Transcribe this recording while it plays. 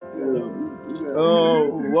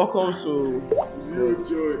Welcome to Zero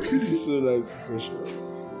joy. This is so like professional.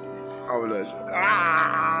 How will I say?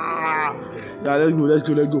 Yeah, let's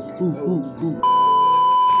go. Ooh.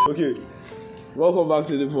 Okay, welcome back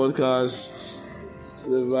to the podcast.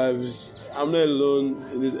 The vibes. I'm not alone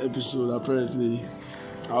in this episode. Apparently,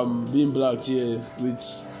 I'm being blacked here with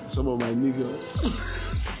some of my niggas.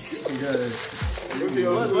 Okay, so let me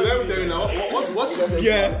tell you now. What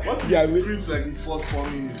scripts like the first 4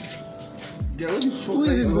 minutes? Who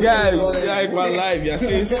is this guy? Like my life, you're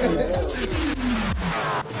saying scripts.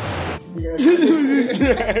 Who is this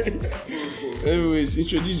guy? Anyways,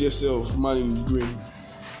 introduce yourself, man in green.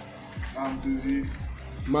 I'm Doozy.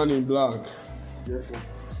 Man in black. Therefore.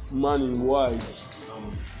 Man in white.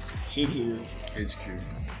 Say to you. HQ.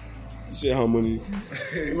 Say harmony.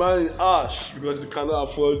 Man in ash because they cannot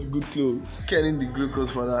afford good clothes. Getting the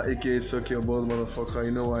glucose for that, aka suck your balls, motherfucker.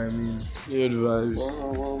 You know what I mean? You know the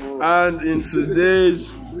vibes. And in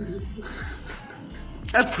today's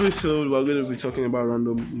episode, we're going to be talking about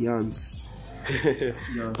random yarns. But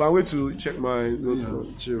I'm going to check my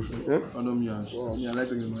notebook. Chill. Random yarns. Yeah, I like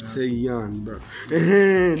to get my yarns. Say yarn, bro.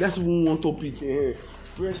 That's one topic.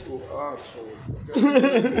 Breast or ass.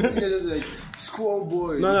 Just like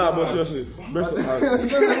schoolboy. No, but seriously. Breast or ass.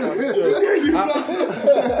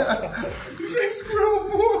 You say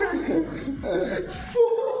schoolboy.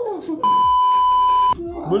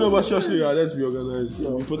 But seriously, let's be organized. The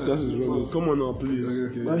podcast is running. Come on now,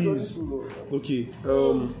 please. Okay.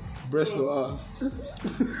 Breast or ass?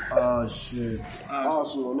 Oh shit.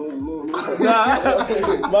 Ass. Man in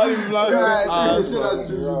black ass.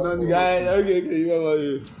 Guy, okay, you know what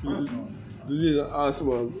you. This is an ass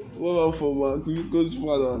man. What about for man? Goes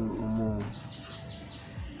father.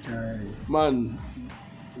 Man.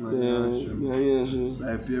 Yeah.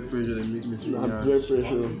 Like peer pressure that make me feel Peer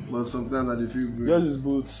pressure. But sometimes I feel good. Just his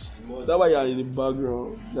boots. That's why you're in the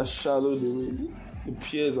background. That shadow the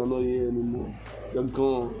peers are not here anymore. They're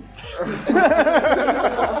gone.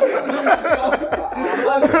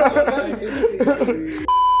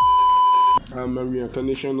 I'm a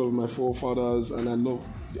reincarnation of my forefathers and I love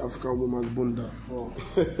the African woman's bunda. Oh.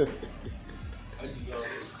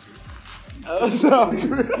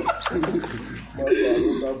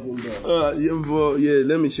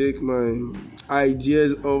 Let me check my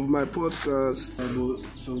ideas of my podcast.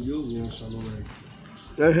 Some girls are not like.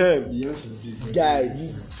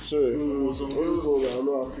 Guys, sorry. Actually,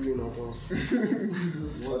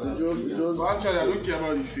 I don't care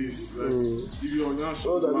about the face. Like, if you're not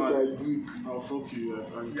sure, I'll fuck you.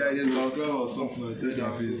 Yeah, there's a girl or something like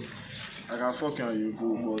that. Face. I can fuck you and you go,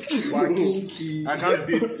 but I can't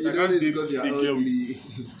date a girl with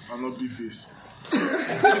an ugly face. I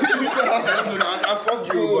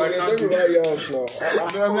fuck you, but I can't do it.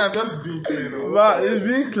 I'm just being clear. But it's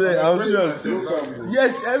being clear, I'm sure.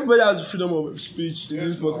 Yes, everybody has freedom of speech in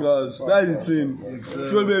this podcast. That is the thing. If you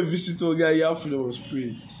want to be a visitor guy, you have freedom of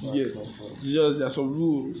speech. Yeah. Just there's some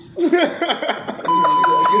rules. I'm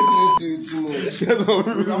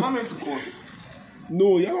not meant to curse.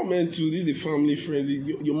 No, you're not meant to. This is the family friendly.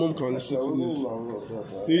 Your mom can listen to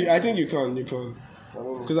this. I think you can.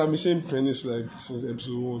 Because I've been saying penis like since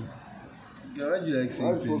episode 1. Yeah, why do you like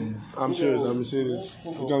saying penis? I'm serious, I've been saying it.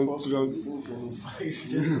 You can.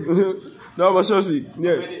 No, but seriously,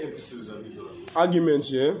 yeah. How many episodes have you done? Arguments,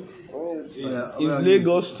 yeah? Is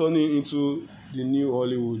Lagos turning into the new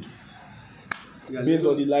Hollywood? Based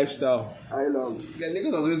on the lifestyle. Island. Yeah, Lagos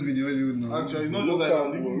has always been the Hollywood now. Actually, not just like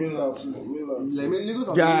even mainland too. Lagos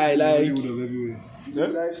has Guy, been like. Hollywood of everywhere. Yeah?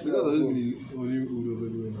 Lagos has always been the Hollywood of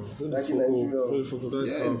everywhere now. Like in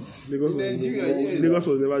Nigeria. Lagos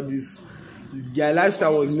was never this. Their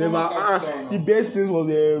lifestyle was never. The best place was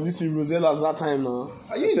this in Rosella's that time now.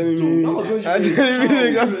 Are you telling me? Lagos had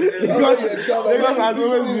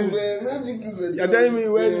always been. You're telling me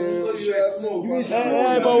when.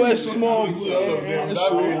 But we're small.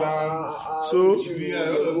 So.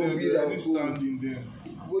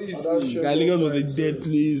 Lagos was a dead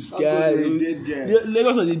place, guys.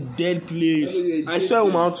 Lagos was a dead place. I saw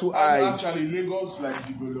him out 2 eyes. Actually, Lagos like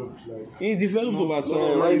developed, like it developed over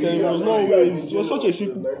time. Right? There was no way. It was such a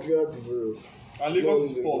simple. And Lagos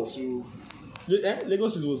is port, so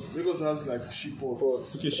Lagos is what? Lagos has like ship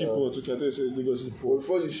ports. Okay, ship port. Okay, I thought you said Lagos is port.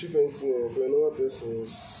 Before you ship anything for another person,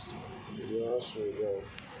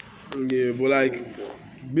 Yeah, but like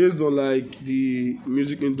based on like the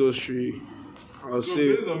music industry. I'll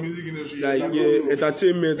say based on music industry, like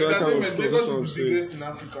entertainment, that kind of stuff. Lagos is the biggest in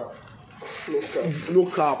Africa. No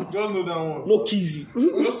cap. Just know that one. No kizzy.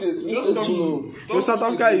 Just talk to. No, South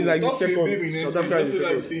Africa is like the Talk to a babe in second. South Africa is the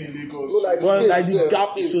that you second. stay in Lagos. No, like Well, like the states,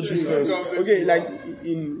 gap is so states. different. Okay, like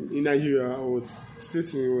in Nigeria or what?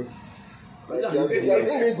 States in what? Like, they are in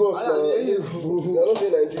Lagos now. They are not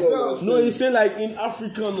in Nigeria. No, he's saying like in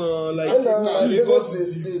Africa, like And like Lagos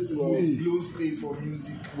is states now. Blow states for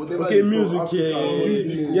music. Whatever okay, music,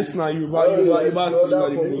 yeah. Yes, now Yoruba artists are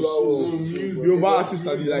the most. Yoruba artists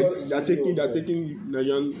are they're taking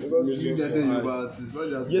Nigerian music.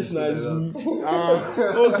 Yes, now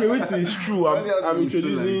okay, wait, it's true. I'm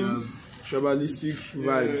introducing tribalistic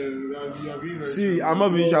vibes. See, I'm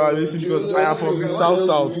not being tribalistic because I am from the south.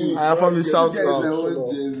 I am from the south. I'm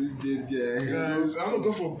not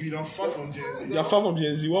going for beat. I'm far from Gen Z. You're far from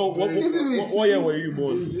Gen Z. What year were you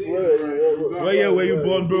born? What year were you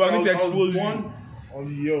born, bro? I need to expose you. On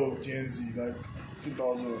the year of Gen Z, like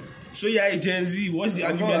 2000. So you're a Gen Z. What's the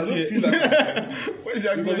argument here? I don't feel like I'm Gen Z. What's the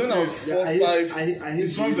argument Because when I here? was 4, 5, the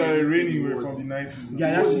songs that are raining were from the 90s. Guy,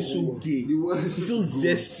 actually so gay. He's so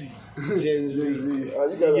zesty. Gen Z. And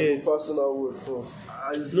you guys have personal words. So.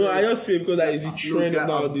 No, I just say because that is the trend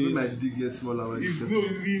nowadays. My dick gets smaller. It's the new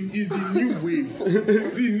wave. The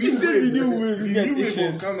new wave.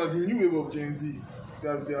 The new wave of Gen Z. They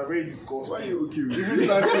are very disgusting. Why are you okay with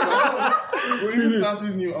Even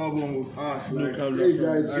Santi's new album was ass. Like,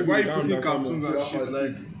 like why you putting cartoons and shit?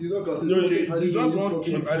 Like, you don't cartoons. no, you just want to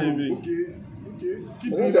keep okay. Keep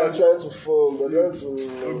doing They are that. trying to form. They're trying to.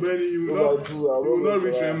 Benny, you overdo. will not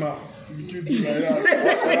reach Emma. You keep doing like that.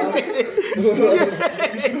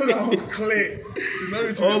 You should know that one clear. You not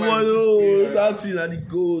reach Oh Emma. my no, Santi na the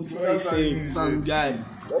goat. What are you saying? Some guy.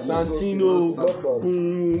 Santino.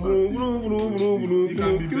 You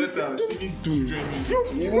can be better. Singing children music.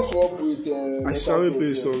 You even come up with. I shall play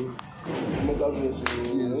a song.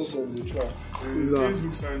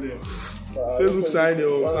 Facebook signed them. Facebook signed it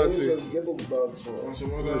or something. On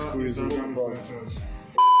some other Instagram influencers.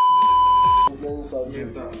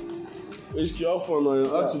 Meta. It's careful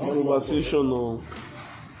now. Add to the conversation now.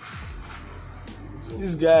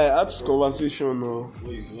 This guy, add to the conversation now.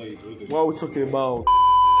 What are we talking about?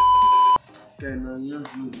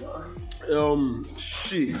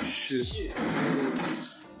 Shit.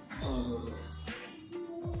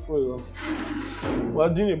 Hold on.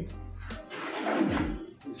 What doing it?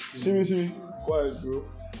 See me. Quiet, bro.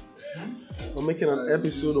 I'm making an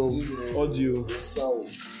episode of audio. Sound.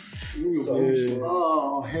 Yeah.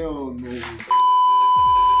 Oh, hell no.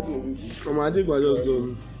 I think we're just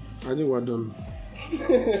done. I think we're done.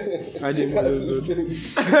 At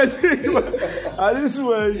this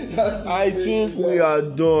point, I think we are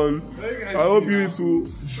done. I hope you people.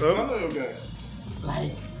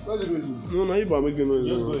 No, you are making noise.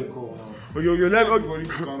 Just go and call now.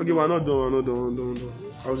 Okay, we're not done.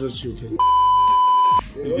 I was just joking.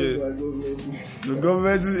 The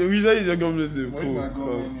government is usually your government is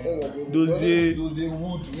cool. Dozie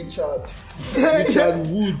Wood, Richard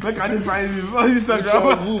Wood. Where can you find him on Richard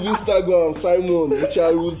Instagram? Wood, Instagram, Simon,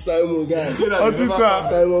 Richard Wood, Simon, guys. On Twitter.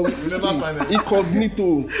 Simon, Incognito.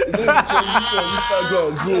 His name is Incognito on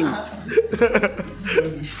Instagram, bro.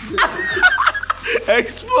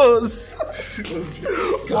 Exposed.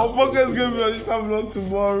 Our podcast is gonna be on Instagram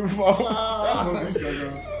tomorrow.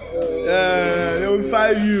 They will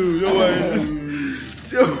find you. Don't worry.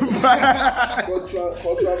 They will find.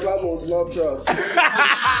 Contraband on Snapchat.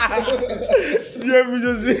 Yeah, we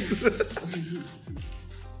just.